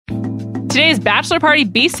Today's Bachelor Party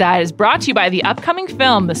B-side is brought to you by the upcoming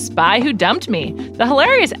film, The Spy Who Dumped Me. The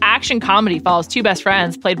hilarious action comedy follows two best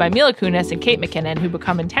friends, played by Mila Kunis and Kate McKinnon, who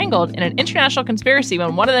become entangled in an international conspiracy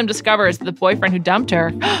when one of them discovers that the boyfriend who dumped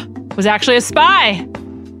her was actually a spy.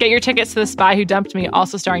 Get your tickets to The Spy Who Dumped Me,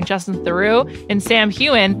 also starring Justin Theroux and Sam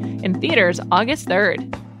Heughan, in theaters August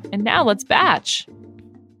 3rd. And now let's batch.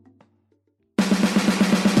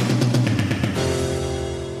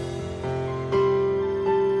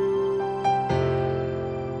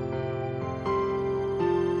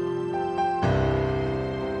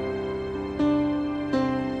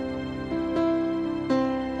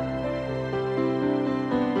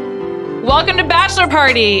 Welcome to Bachelor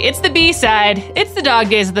Party. It's the B-side. It's the dog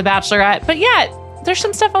days of The Bachelorette. But yet, there's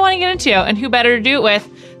some stuff I want to get into. And who better to do it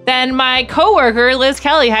with than my coworker, Liz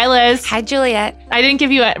Kelly. Hi, Liz. Hi, Juliet. I didn't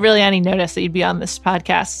give you really any notice that you'd be on this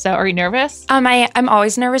podcast. So are you nervous? I'm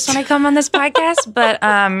always nervous when I come on this podcast,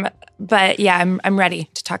 but yeah, I'm ready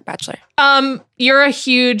to talk Bachelor. You're a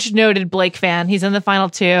huge noted Blake fan. He's in the final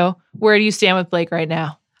two. Where do you stand with Blake right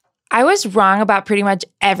now? I was wrong about pretty much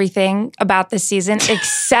everything about this season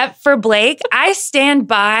except for Blake. I stand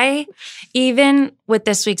by, even with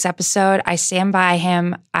this week's episode, I stand by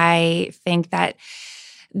him. I think that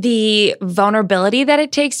the vulnerability that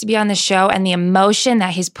it takes to be on the show and the emotion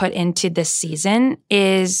that he's put into this season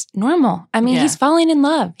is normal. I mean, He's falling in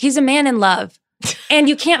love. He's a man in love. And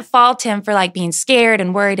you can't fault him for like being scared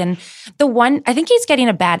and worried. And I think he's getting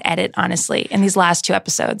a bad edit, honestly, in these last two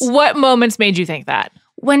episodes. What moments made you think that?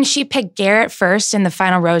 When she picked Garrett first in the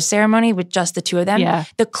final rose ceremony with just the two of them,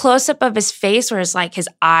 the close-up of his face where it's like his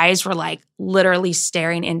eyes were like literally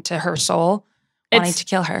staring into her soul, wanting to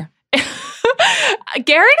kill her.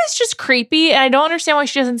 Garrett is just creepy, and I don't understand why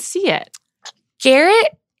she doesn't see it.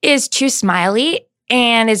 Garrett is too smiley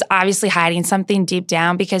and is obviously hiding something deep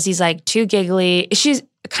down because he's like too giggly.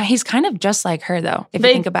 He's kind of just like her, though, if you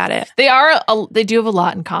think about it. They do have a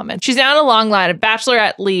lot in common. She's down a long line of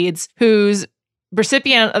Bachelorette leads whose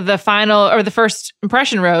recipient of the final or the first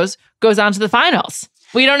impression rose goes on to the finals.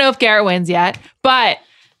 We don't know if Garrett wins yet, but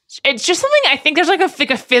it's just something I think there's like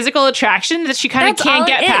a physical attraction that she kind of can't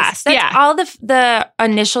get past. That's all the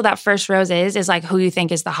initial that first rose is like who you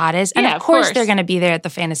think is the hottest. And of course they're going to be there at the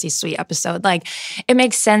Fantasy Suite episode. Like it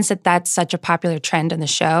makes sense that that's such a popular trend in the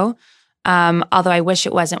show. Although I wish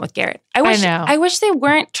it wasn't with Garrett. I wish they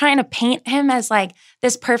weren't trying to paint him as like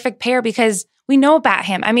this perfect pair because we know about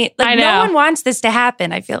him. I mean, like no one wants this to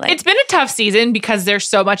happen, I feel like. It's been a tough season because there's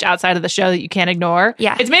so much outside of the show that you can't ignore.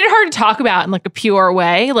 Yeah. It's made it hard to talk about in like a pure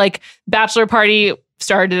way. Like Bachelor Party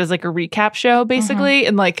started as like a recap show basically.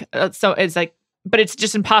 And like, so it's like, but it's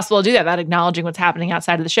just impossible to do that without acknowledging what's happening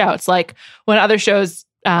outside of the show. It's like when other shows,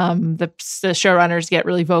 the showrunners get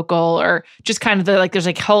really vocal or just kind of there's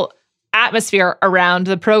like whole atmosphere around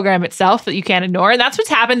the program itself that you can't ignore. And that's what's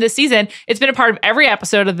happened this season. It's been a part of every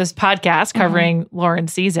episode of this podcast covering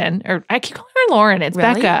Lauren's season. Or I keep calling her Lauren. It's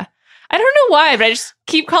really? Becca. I don't know why, but I just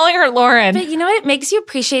keep calling her Lauren. But you know what? It makes you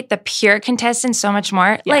appreciate the pure contestant so much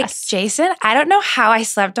more. Yes. Like Jason, I don't know how I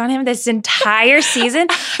slept on him this entire season.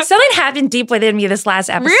 Something happened deep within me this last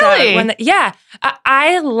episode. Really?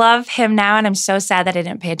 I love him now, and I'm so sad that I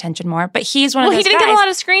didn't pay attention more. But he's one of those guys. Well, he didn't get a lot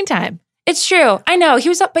of screen time. It's true. I know. He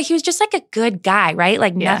was just like a good guy, right?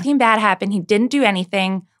 Like nothing bad happened. He didn't do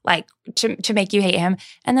anything like to make you hate him.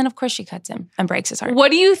 And then of course she cuts him and breaks his heart.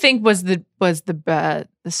 What do you think was the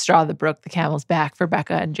straw that broke the camel's back for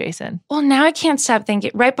Becca and Jason? Well, now I can't stop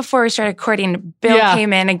thinking. Right before we started courting, Bill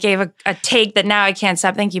came in and gave a take that now I can't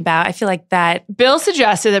stop thinking about. I feel like that. Bill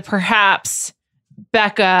suggested that perhaps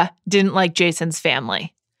Becca didn't like Jason's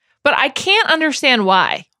family. But I can't understand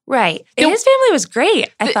why. Right. His family was great,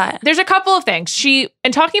 I thought. There's a couple of things.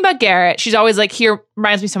 And talking about Garrett, she's always like, he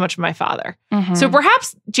reminds me so much of my father. Mm-hmm. So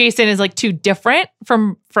perhaps Jason is like too different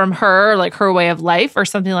from her, like her way of life or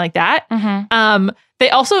something like that. Mm-hmm. They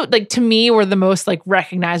also, like, to me, were the most like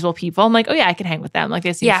recognizable people. I'm like, oh yeah, I can hang with them. Like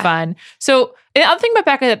they seem fun. So the other thing about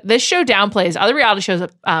Becca, that this show downplays, other reality shows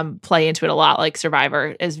play into it a lot, like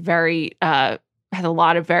Survivor is very has a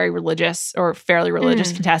lot of very religious or fairly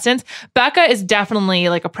religious contestants. Becca is definitely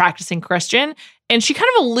like a practicing Christian, and she kind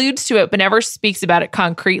of alludes to it, but never speaks about it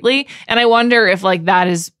concretely. And I wonder if like that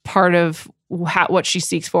is part of what she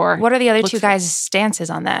seeks for. What are the other two guys' stances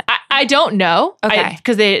on that? I don't know. Okay.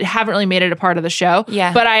 Because they haven't really made it a part of the show.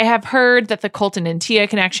 Yeah. But I have heard that the Colton and Tia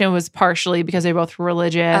connection was partially because they both were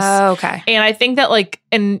religious. Oh, okay. And I think that like,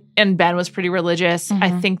 and Ben was pretty religious. I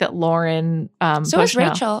think that Lauren. So was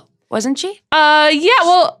Rachel. wasn't she?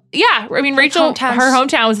 Yeah. I mean, Rachel, hometowns. her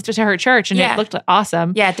hometown was to her church, and it looked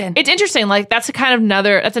awesome. Yeah, it did. It's interesting. Like that's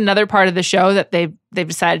another part of the show that they've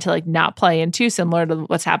decided to like not play into, similar to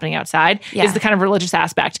what's happening outside. Is the kind of religious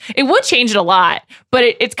aspect. It would change it a lot, but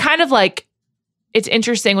it's kind of like. It's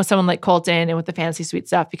interesting with someone like Colton and with the fantasy suite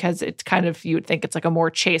stuff because it's kind of, you would think it's like a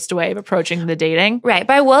more chaste way of approaching the dating. Right.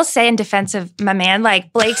 But I will say in defense of my man,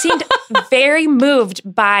 like Blake seemed very moved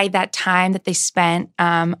by that time that they spent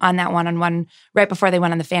on that one-on-one right before they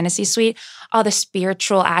went on the fantasy suite. All the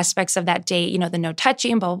spiritual aspects of that date, the no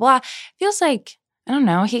touching, blah, blah, blah. Feels like, I don't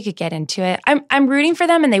know, he could get into it. I'm rooting for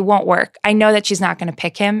them and they won't work. I know that she's not going to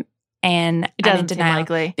pick him and it doesn't seem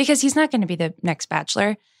likely. Because he's not going to be the next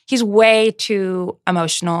Bachelor. He's way too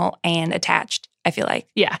emotional and attached, I feel like.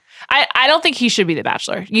 Yeah. I don't think he should be the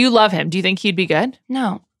Bachelor. You love him. Do you think he'd be good?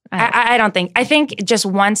 No. I don't think. I think just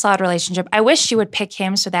one solid relationship. I wish she would pick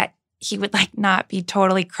him so that he would like not be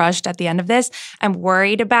totally crushed at the end of this. I'm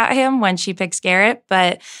worried about him when she picks Garrett,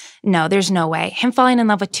 but no, there's no way. Him falling in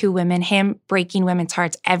love with two women, him breaking women's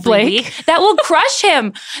hearts every week, that will crush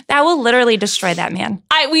him. That will literally destroy that man.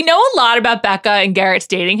 We know a lot about Becca and Garrett's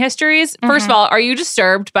dating histories. First of all, are you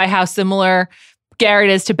disturbed by how similar Garrett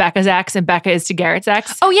is to Becca's ex and Becca is to Garrett's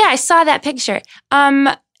ex? Oh yeah, I saw that picture.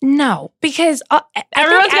 No, because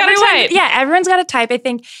everyone's got a type. Yeah, everyone's got a type. I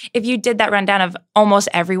think if you did that rundown of almost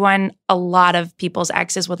everyone, a lot of people's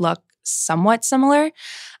exes would look somewhat similar.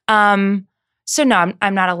 So no,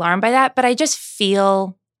 I'm not alarmed by that, but I just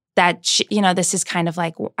feel that this is kind of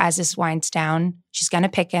like as this winds down, she's going to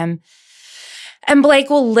pick him. And Blake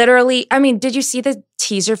will literally, I mean, did you see the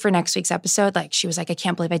teaser for next week's episode? Like she was like, I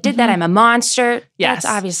can't believe I did that. I'm a monster. Yes. That's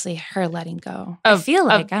obviously her letting go. I feel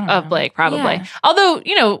like, I don't know. Of Blake, probably. Yeah. Although,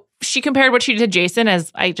 she compared what she did to Jason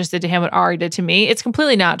as I just did to him what Ari did to me. It's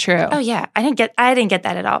completely not true. Oh yeah. I didn't get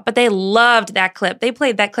that at all. But they loved that clip. They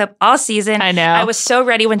played that clip all season. I know. I was so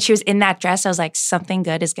ready when she was in that dress. I was like, something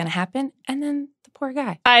good is going to happen. And then poor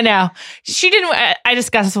guy. I know. She didn't, I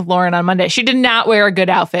discussed this with Lauren on Monday. She did not wear a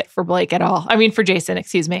good outfit for Blake at all. I mean, for Jason,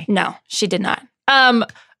 excuse me. No, she did not.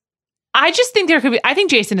 I just think I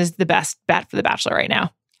think Jason is the best bet for The Bachelor right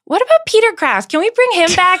now. What about Peter Krause? Can we bring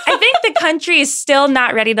him back? I think the country is still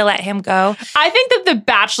not ready to let him go. I think that The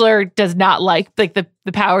Bachelor does not like the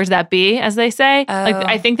powers that be, as they say. Oh. Like,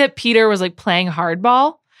 I think that Peter was like playing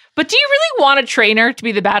hardball. But do you really want a trainer to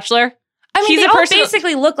be The Bachelor? I mean, they all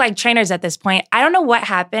basically look like trainers at this point. I don't know what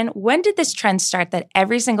happened. When did this trend start that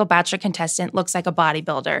every single Bachelor contestant looks like a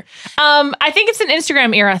bodybuilder? I think it's an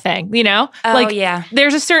Instagram era thing, Oh, like, yeah.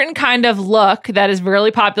 There's a certain kind of look that is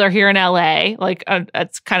really popular here in LA. Like,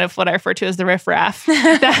 it's kind of what I refer to as the riffraff.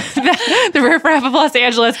 The riffraff of Los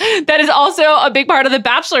Angeles. That is also a big part of the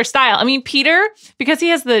Bachelor style. I mean, Peter, because he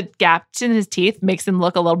has the gaps in his teeth, makes him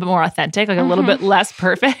look a little bit more authentic, like a little bit less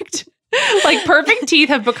perfect. Like perfect teeth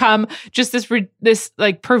have become just this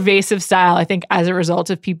like pervasive style, I think, as a result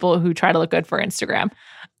of people who try to look good for Instagram.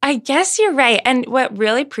 I guess you're right. And what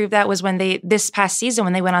really proved that was when this past season,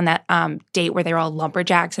 when they went on that date where they were all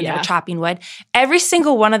lumberjacks and they were chopping wood, every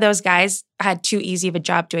single one of those guys had too easy of a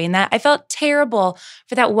job doing that. I felt terrible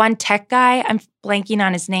for that one tech guy. I'm blanking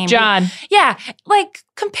on his name. John. Yeah. Like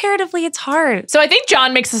comparatively, it's hard. So I think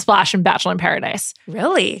John makes a splash in Bachelor in Paradise.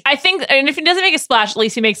 Really? I think, and if he doesn't make a splash, at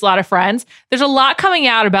least he makes a lot of friends. There's a lot coming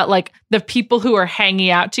out about like the people who are hanging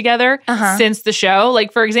out together since the show.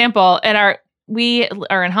 Like, for example, we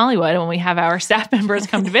are in Hollywood, and when we have our staff members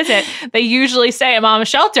come to visit, they usually say at Mama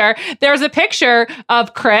Shelter, there's a picture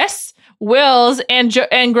of Chris, Wills, and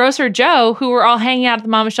Grocer Joe, who were all hanging out at the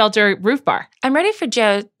Mama Shelter roof bar. I'm ready for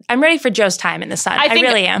Joe. I'm ready for Joe's time in the sun. I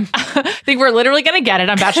really am. I think we're literally going to get it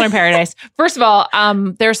on Bachelor in Paradise. First of all,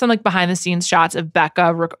 there's some like behind the scenes shots of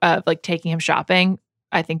Becca like taking him shopping.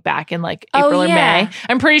 I think back in like April or May.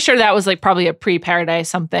 I'm pretty sure that was like probably a pre-Paradise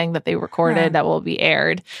something that they recorded that will be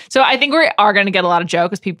aired. So I think we are going to get a lot of Joe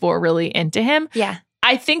because people are really into him. Yeah.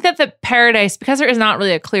 I think that the Paradise, because there is not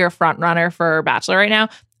really a clear front runner for Bachelor right now,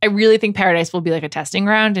 I really think Paradise will be like a testing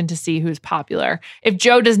ground and to see who's popular. If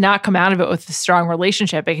Joe does not come out of it with a strong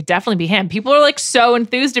relationship, it could definitely be him. People are like so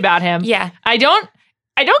enthused about him. Yeah. I don't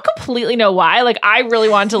completely know why. Like, I really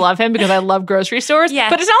wanted to love him because I love grocery stores. Yeah.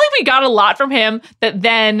 But it's not like we got a lot from him that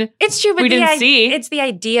then it's true, but we didn't see. It's the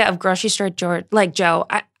idea of grocery store George, like Joe.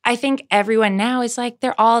 I think everyone now is like,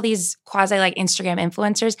 they're all these quasi like Instagram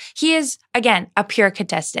influencers. He is, again, a pure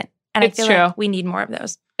contestant. And It's I feel true. like we need more of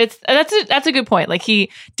those. That's a good point. Like, he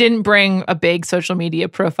didn't bring a big social media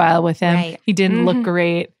profile with him. Right. He didn't look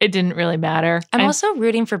great. It didn't really matter. I'm also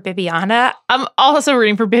rooting for Bibiana. I'm also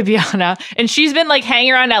rooting for Bibiana. And she's been like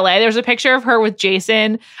hanging around LA. There's a picture of her with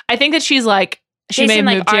Jason. I think that she's like She may have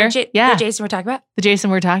moved here. The Jason we're talking about? The Jason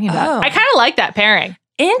we're talking about. Oh. I kind of like that pairing.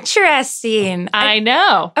 Interesting. I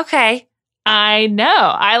know. Okay. I know.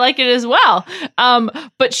 I like it as well.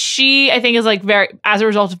 But she, I think, is like very, as a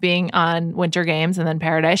result of being on Winter Games and then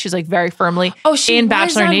Paradise, she's like very firmly in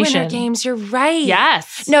Bachelor Nation. Winter Games. You're right.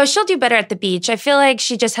 Yes. No, she'll do better at the beach. I feel like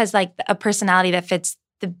she just has like a personality that fits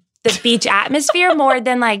the beach atmosphere more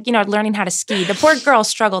than like, learning how to ski. The poor girl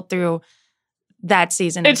struggled through that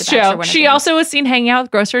season. It's true. She also was seen hanging out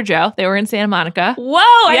with Grocer Joe. They were in Santa Monica.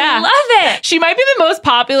 Whoa, yeah. I love it. She might be the most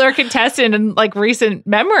popular contestant in like recent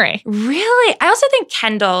memory. Really? I also think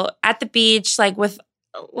Kendall at the beach, like with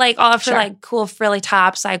like all of her like cool frilly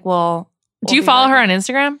tops, like do you follow her on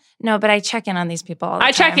Instagram? No, but I check in on these people all the time.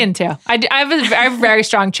 I check in too. I have a very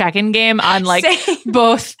strong check-in game on like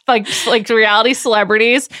both like reality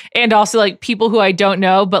celebrities and also like people who I don't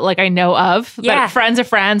know but like I know of. Yeah. But friends of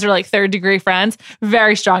friends or like third degree friends.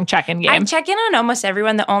 Very strong check-in game. I check in on almost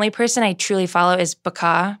everyone. The only person I truly follow is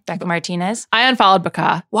Becca Martinez. I unfollowed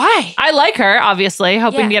Becca. Why? I like her, obviously.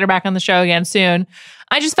 Hoping to get her back on the show again soon.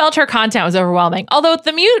 I just felt her content was overwhelming. Although with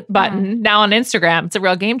the mute button now on Instagram, it's a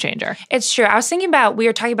real game changer. It's true. I was thinking we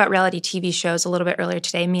were talking about reality TV shows a little bit earlier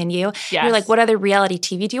today, me and you. Yes. You're like, what other reality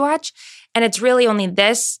TV do you watch? And it's really only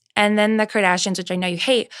this and then the Kardashians, which I know you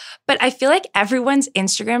hate. But I feel like everyone's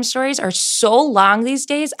Instagram stories are so long these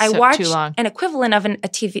days. I watch an equivalent of a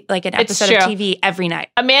TV, like an episode of TV every night.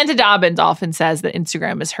 Amanda Dobbins often says that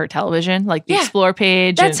Instagram is her television, like the Explore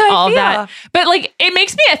page and all of that. But like, it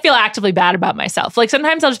makes me feel actively bad about myself. Like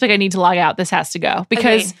sometimes I'll just be like, I need to log out. This has to go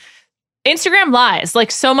because Instagram lies.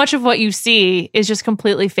 Like so much of what you see is just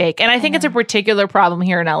completely fake. And I think it's a particular problem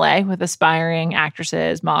here in LA with aspiring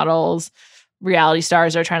actresses, models, reality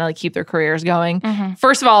stars are trying to like keep their careers going.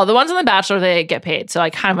 First of all, the ones on The Bachelor, they get paid. So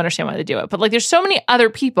I kind of understand why they do it. But like there's so many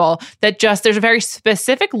other people that there's a very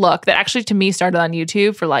specific look that actually to me started on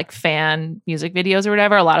YouTube for like fan music videos or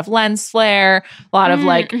whatever. A lot of lens flare, a lot of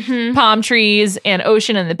like palm trees and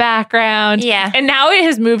ocean in the background. Yeah. And now it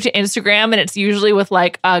has moved to Instagram and it's usually with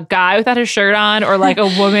like a guy without his shirt on or like a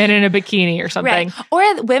woman in a bikini or something. Right.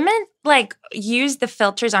 Or women like use the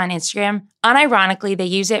filters on Instagram. Unironically, they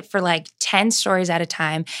use it for like 10 stories at a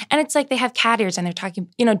time. And it's like they have cat ears and they're talking,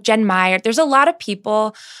 Jen Meyer. There's a lot of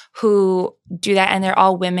people who do that and they're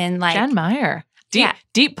all women like Jen Meyer.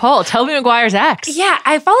 Deep pull. Toby Maguire's ex. Yeah,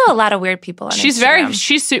 I follow a lot of weird people on Instagram.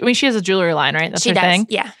 She has a jewelry line, right? That's her thing.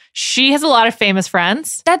 Yeah. She has a lot of famous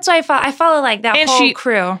friends. That's why I follow like that whole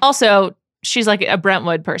crew. Also, she's like a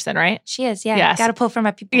Brentwood person, right? She is, yeah. Yes. Got to pull for my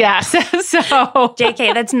people. Yes. So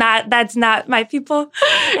JK, that's not my people.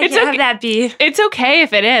 It's okay. Have that be. It's okay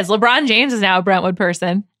if it is. LeBron James is now a Brentwood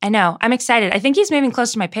person. I know. I'm excited. I think he's moving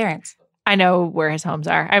close to my parents. I know where his homes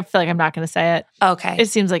are. I feel like I'm not going to say it. Okay. It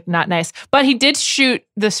seems like not nice. But he did shoot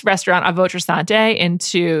this restaurant, A Votrasante,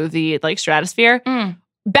 into the like stratosphere.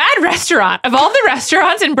 Bad restaurant. Of all the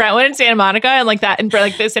restaurants in Brentwood and Santa Monica and like that in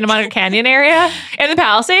like the Santa Monica Canyon area and the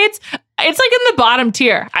Palisades, it's like in the bottom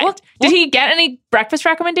tier. Did he get any breakfast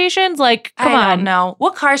recommendations? Like, come on. I don't know.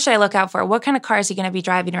 What car should I look out for? What kind of car is he going to be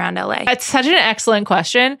driving around LA? That's such an excellent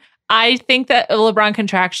question. I think that LeBron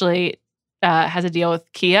contractually has a deal with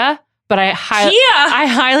Kia, but I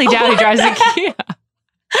highly doubt he drives a Kia.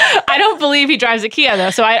 I don't believe he drives a Kia though,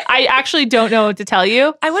 so I actually don't know what to tell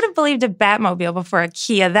you. I would have believed a Batmobile before a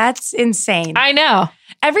Kia. That's insane. I know.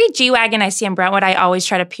 Every G-Wagon I see in Brentwood, I always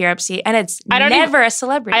try to peer up see, and it's never a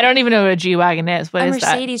celebrity. I don't even know what a G-Wagon is. What is that?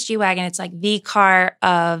 A Mercedes G-Wagon. It's like the car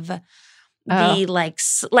of the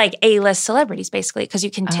like A-list celebrities, basically, because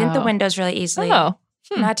you can tint the windows really easily.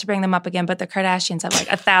 Not to bring them up again, but the Kardashians have like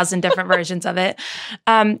 1,000 different versions of it.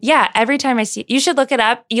 Every time I see, you should look it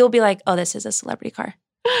up. You'll be like, oh, this is a celebrity car.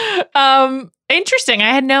 Interesting.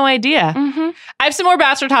 I had no idea. I have some more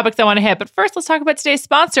Bachelor topics I want to hit, but first let's talk about today's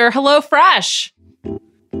sponsor, HelloFresh.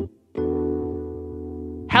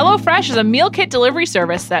 HelloFresh is a meal kit delivery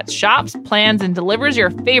service that shops, plans, and delivers your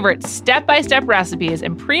favorite step-by-step recipes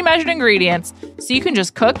and pre-measured ingredients so you can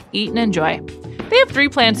just cook, eat, and enjoy. They have 3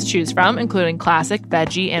 plans to choose from, including classic,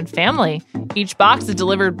 veggie, and family. Each box is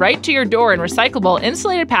delivered right to your door in recyclable,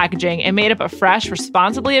 insulated packaging and made up of fresh,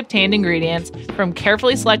 responsibly obtained ingredients from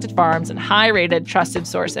carefully selected farms and high-rated, trusted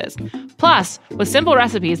sources. Plus, with simple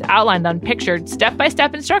recipes outlined on pictured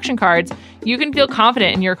step-by-step instruction cards, you can feel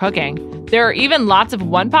confident in your cooking. There are even lots of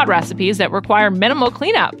one-pot recipes that require minimal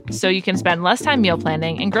cleanup, so you can spend less time meal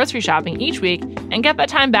planning and grocery shopping each week and get that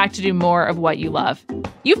time back to do more of what you love.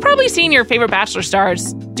 You've probably seen your favorite Bachelor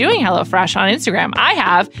stars doing HelloFresh on Instagram. I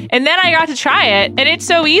have, and then I got to try it, and it's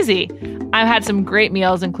so easy. I've had some great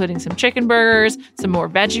meals, including some chicken burgers, some more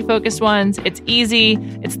veggie-focused ones. It's easy.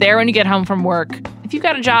 It's there when you get home from work. If you've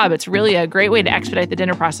got a job, it's really a great way to expedite the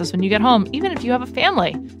dinner process when you get home, even if you have a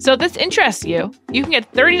family. So if this interests you, you can get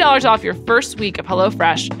 $30 off your first week of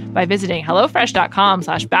HelloFresh by visiting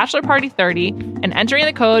HelloFresh.com/BachelorParty30 and entering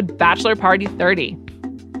the code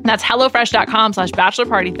BachelorParty30. That's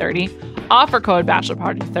HelloFresh.com/BachelorParty30. Offer code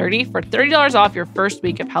BachelorParty30 for $30 off your first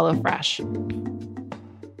week of HelloFresh.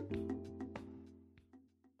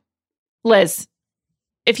 Liz,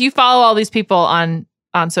 if you follow all these people on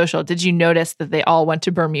social, did you notice that they all went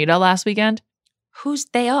to Bermuda last weekend? Who's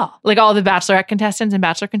they all? Like all the Bachelorette contestants and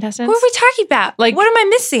Bachelor contestants? Who are we talking about? Like, what am I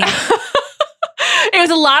missing? It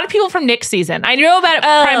was a lot of people from Nick's season. I know about it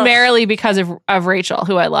primarily because of Rachel,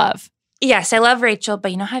 who I love. Yes, I love Rachel,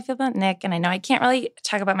 but you know how I feel about Nick, and I know I can't really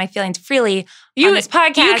talk about my feelings freely on this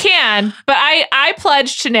podcast. You can, but I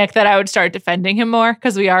pledged to Nick that I would start defending him more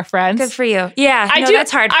because we are friends. Good for you. Yeah,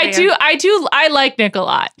 that's hard for you. I like Nick a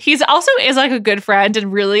lot. He's also is like a good friend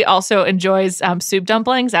and really also enjoys soup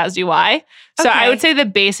dumplings, as do I. So I would say the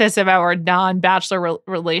basis of our non-bachelor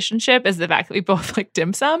relationship is the fact that we both like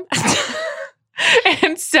dim sum.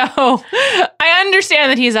 And so I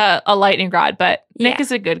understand that he's a lightning rod, but Nick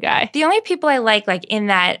is a good guy. The only people I like in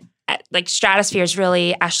that like stratosphere is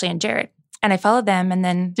really Ashley and Jared. And I followed them, and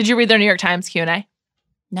then... Did you read their New York Times Q&A?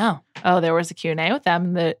 No. Oh, there was a Q&A with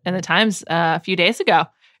them in the Times a few days ago.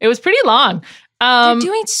 It was pretty long. They're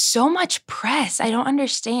doing so much press. I don't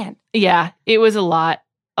understand. Yeah, it was a lot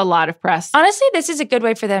of press. Honestly, this is a good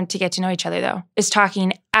way for them to get to know each other, though, is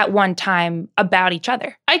talking at one time about each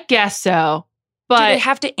other. I guess so. But do they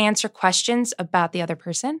have to answer questions about the other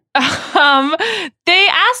person? They asked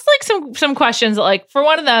like some questions. Like for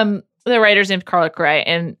one of them, the writer's named Carla Correa,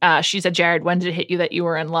 and she said, "Jared, when did it hit you that you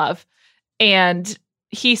were in love?" And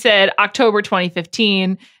he said October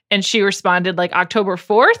 2015, and she responded like October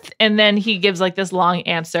 4th. And then he gives like this long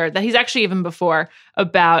answer that he's actually even before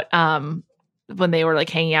about when they were like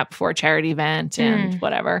hanging out before a charity event and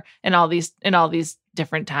whatever, and all these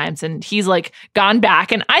different times. And he's like gone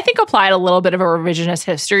back and I think applied a little bit of a revisionist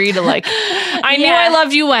history to like, I knew I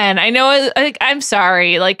loved you when. I know, like, I'm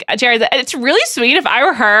sorry. Like, Jared, it's really sweet. If I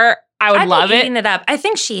were her, I would love it. It up. I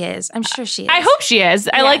think she is. I'm sure she is. I hope she is.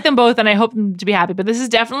 I like them both and I hope them to be happy. But this is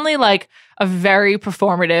definitely like a very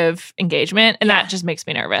performative engagement. And that just makes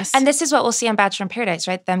me nervous. And this is what we'll see on Bachelor in Paradise,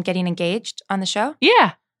 right? Them getting engaged on the show?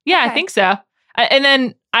 Yeah. Yeah, okay. I think so. And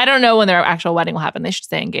then I don't know when their actual wedding will happen. They should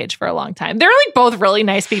stay engaged for a long time. They're like both really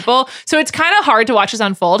nice people. So it's kind of hard to watch this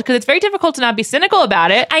unfold because it's very difficult to not be cynical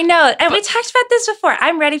about it. I know. And we talked about this before.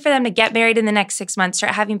 I'm ready for them to get married in the next 6 months,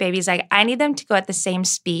 start having babies. Like, I need them to go at the same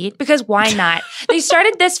speed because why not? They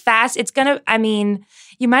started this fast. It's going to, I mean,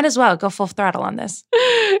 you might as well go full throttle on this.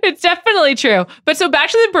 It's definitely true. But so back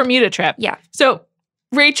to the Bermuda trip. Yeah. So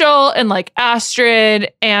Rachel and like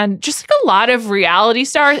Astrid and just like a lot of reality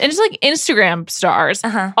stars and just like Instagram stars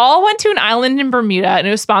all went to an island in Bermuda, and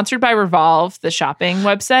it was sponsored by Revolve, the shopping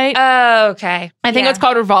website. Oh, okay. I think it's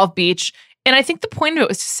called Revolve Beach. And I think the point of it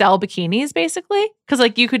was to sell bikinis basically. Cause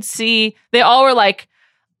like you could see, they all were like,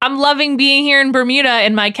 I'm loving being here in Bermuda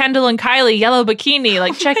in my Kendall and Kylie yellow bikini.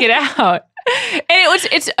 Like, check it out. And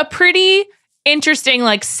it's a pretty interesting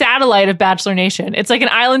like satellite of Bachelor Nation. It's like an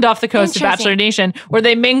island off the coast of Bachelor Nation where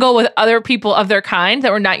they mingle with other people of their kind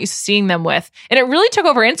that we're not used to seeing them with. And it really took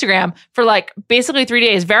over Instagram for like basically 3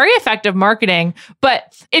 days. Very effective marketing,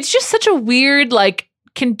 but it's just such a weird like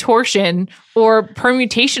contortion or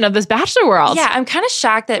permutation of this Bachelor world. Yeah, I'm kind of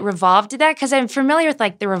shocked that Revolve did that because I'm familiar with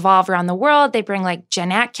like the Revolve around the world. They bring like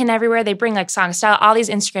Jen Atkin everywhere. They bring like Song Style, all these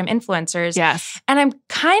Instagram influencers. Yes. And I'm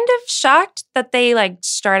kind of shocked that they like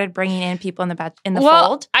started bringing in people in the well,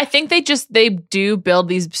 fold. I think they do build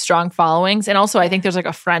these strong followings. And also I think there's like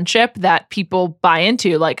a friendship that people buy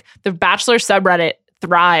into. Like the Bachelor subreddit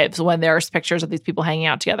thrives when there's pictures of these people hanging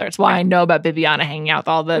out together. It's why I know about Bibiana hanging out with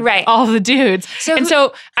all the dudes.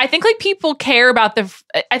 So I think like people care about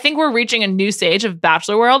I think we're reaching a new stage of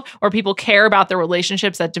Bachelor world where people care about the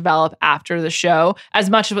relationships that develop after the show as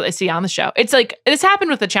much as what they see on the show. It's like, this happened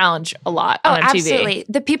with The Challenge a lot on MTV. Absolutely.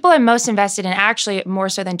 The people I'm most invested in, actually more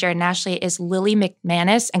so than Jared and Ashley, is Lily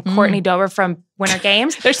McManus and Courtney Dover from Winter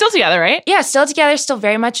Games. They're still together, right? Yeah, still together, still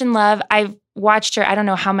very much in love. I've watched her, I don't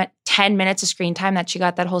know how much, 10 minutes of screen time that she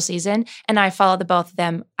got that whole season. And I follow the both of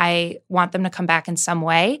them. I want them to come back in some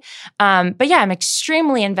way. But yeah, I'm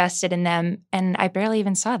extremely invested in them and I barely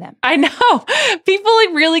even saw them. I know. People like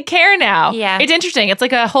really care now. Yeah. It's interesting. It's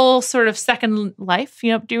like a whole sort of second life.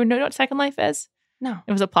 You know, do you know what Second Life is? No.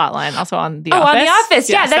 It was a plot line also on The Office. On The Office.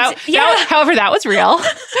 Yes, Yeah, however, that was real.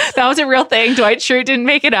 That was a real thing. Dwight Schrute didn't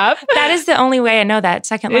make it up. That is the only way I know that.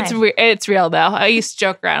 Second Life. It's real, though. I used to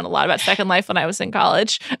joke around a lot about Second Life when I was in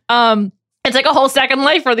college. It's like a whole second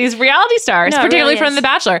life for these reality stars, particularly from The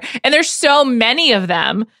Bachelor. And there's so many of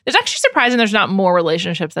them. It's actually surprising there's not more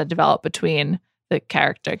relationships that develop between the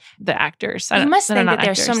actors. You must think that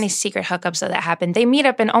there's so many secret hookups that happen. They meet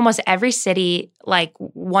up in almost every city like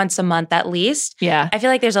once a month at least. Yeah. I feel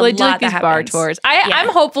like there's a lot that these happens. Bar tours. I'm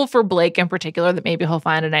hopeful for Blake in particular that maybe he'll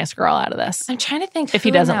find a nice girl out of this. I'm trying to think if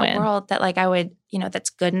he doesn't in that win. world that like I would, that's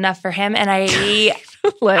good enough for him. And I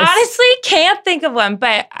honestly can't think of one,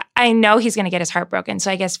 but I know he's going to get his heart broken.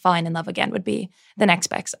 So I guess falling in love again would be the next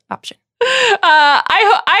best option.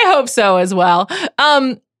 I hope so as well.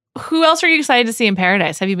 Who else are you excited to see in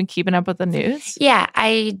Paradise? Have you been keeping up with the news? Yeah,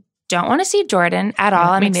 I don't want to see Jordan at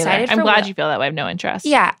all. I'm excited for I'm glad Will. you feel that way. I have no interest.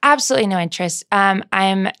 Yeah, absolutely no interest.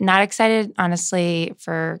 I'm not excited, honestly,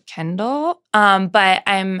 for Kendall. But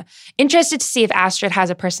I'm interested to see if Astrid has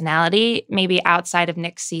a personality, maybe outside of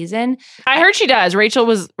Nick's season. I heard she does.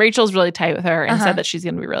 Rachel's really tight with her and said that she's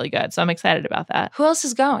going to be really good. So I'm excited about that. Who else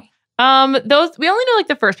is going? We only know like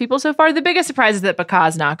the first people so far. The biggest surprise is that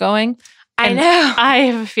Bakah's not going. I know. I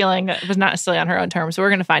have a feeling it was not necessarily on her own terms, so we're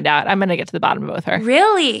going to find out. I'm going to get to the bottom of with her.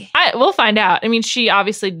 Really? We'll find out. I mean, she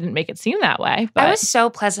obviously didn't make it seem that way. But I was so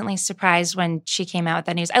pleasantly surprised when she came out with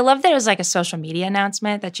that news. I love that it was like a social media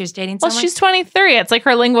announcement that she was dating someone. Well, she's 23. It's like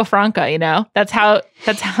her lingua franca, That's how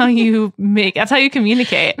you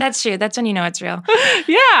communicate. That's true. That's when you know it's real.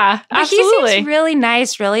 Yeah, but absolutely. He seems really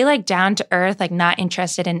nice, really like down to earth, like not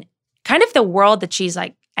interested in kind of the world that she's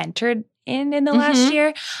like entered in the last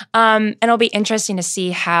year. And it'll be interesting to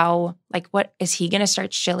see how, like, what is he going to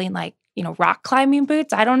start shilling, like, rock climbing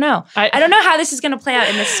boots? I don't know. I don't know how this is going to play out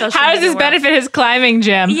in this social How does media this world. benefit his climbing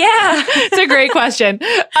gym? Yeah. It's a great question.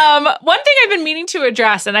 One thing I've been meaning to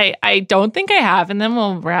address, and I don't think I have, and then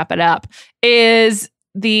we'll wrap it up, is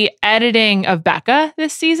the editing of Becca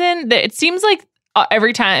this season. It seems like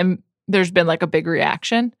every time there's been like a big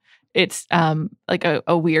reaction. It's like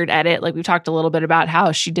a weird edit. Like we've talked a little bit about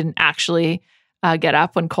how she didn't actually get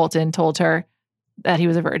up when Colton told her that he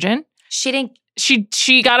was a virgin. She didn't.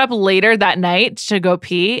 She got up later that night to go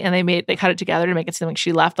pee, and they cut it together to make it seem like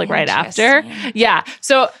she left like right after. Yeah.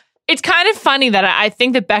 So it's kind of funny that I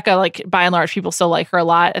think that Becca, like by and large, people still like her a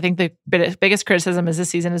lot. I think the biggest criticism is this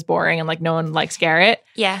season is boring and like no one likes Garrett.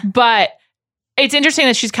 Yeah. But it's interesting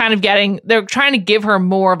that she's kind of they're trying to give her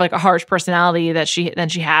more of like a harsh personality than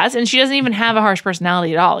she has. And she doesn't even have a harsh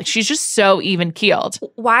personality at all. Like she's just so even keeled.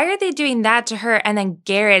 Why are they doing that to her? And then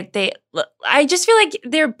Garrett, I just feel like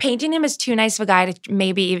they're painting him as too nice of a guy to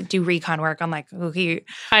maybe even do recon work on like who he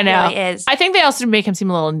really is. I think they also make him seem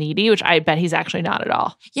a little needy, which I bet he's actually not at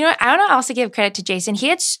all. You know what? I want to also give credit to Jason. He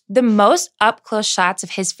had the most up close shots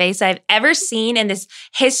of his face I've ever seen in this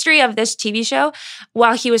history of this TV show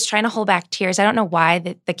while he was trying to hold back tears. I don't know why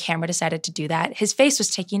the camera decided to do that. His face was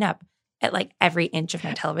taking up at like every inch of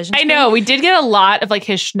my television screen. I know. We did get a lot of like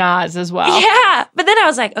his schnoz as well. Yeah. But then I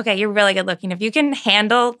was like, okay, you're really good looking. If you can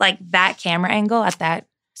handle like that camera angle at that.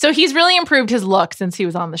 So he's really improved his look since he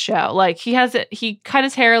was on the show. Like he cut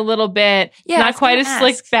his hair a little bit. Yeah, not quite as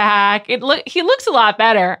slicked back. He looks a lot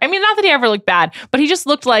better. I mean, not that he ever looked bad, but he just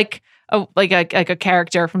looked like a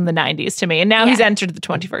character from the 90s to me. And now he's entered the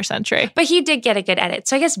 21st century. But he did get a good edit.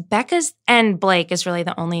 So I guess Becca's and Blake is really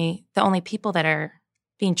the only people that are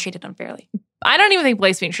being treated unfairly. I don't even think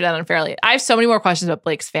Blake's being treated unfairly. I have so many more questions about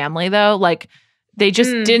Blake's family, though. Like, they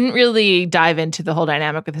just didn't really dive into the whole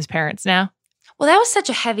dynamic with his parents now. Well, that was such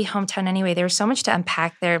a heavy hometown anyway. There was so much to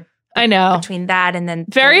unpack there. I know. Between that and then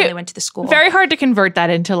when they went to the school. Very hard to convert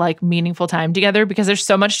that into like meaningful time together because there's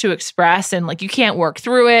so much to express and like you can't work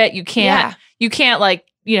through it. You can't like,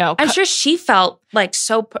 I'm sure she felt like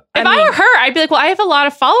so. If I were her, I'd be like, well, I have a lot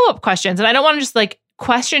of follow-up questions and I don't want to just like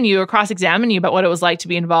question you or cross-examine you about what it was like to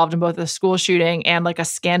be involved in both a school shooting and like a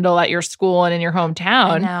scandal at your school and in your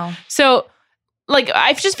hometown. I know. So like,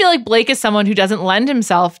 I just feel like Blake is someone who doesn't lend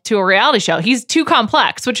himself to a reality show. He's too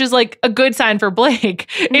complex, which is like a good sign for Blake.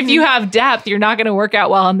 If you have depth, you're not going to work out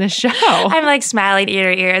well on this show. I'm like smiling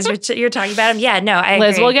ear to ear as you're talking about him. Yeah, no, I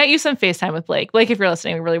Liz, agree. we'll get you some FaceTime with Blake. Blake, if you're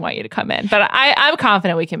listening, we really want you to come in. But I'm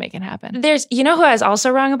confident we can make it happen. Who I was also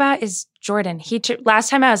wrong about is Jordan. Last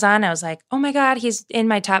time I was on, I was like, oh my God, he's in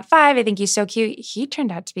my top 5. I think he's so cute. He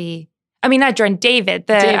turned out to be, not Jordan,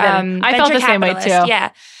 David. I felt the same way too. Yeah.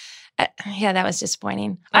 Yeah, that was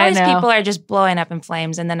disappointing. All these people are just blowing up in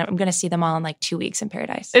flames, and then I'm going to see them all in like 2 weeks in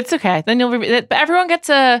Paradise. It's okay. Then everyone gets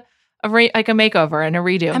a makeover and a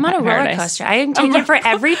redo. I'm on a roller coaster. I am taking for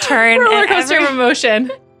every turn. Roller coaster of emotion.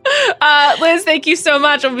 Liz, thank you so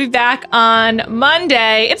much. I'll be back on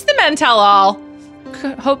Monday. It's the Men Tell All.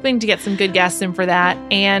 Hoping to get some good guests in for that.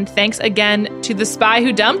 And thanks again to The Spy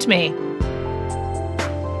Who Dumped Me.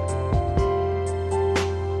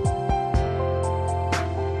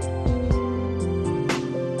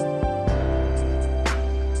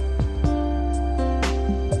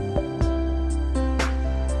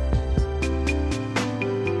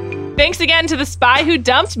 Thanks again to The Spy Who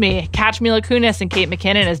Dumped Me. Catch Mila Kunis and Kate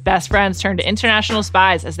McKinnon as best friends turn to international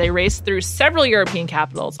spies as they race through several European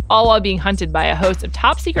capitals, all while being hunted by a host of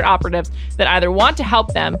top-secret operatives that either want to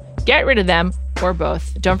help them, get rid of them, or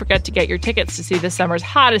both. Don't forget to get your tickets to see this summer's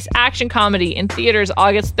hottest action comedy in theaters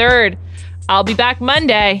August 3rd. I'll be back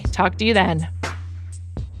Monday. Talk to you then.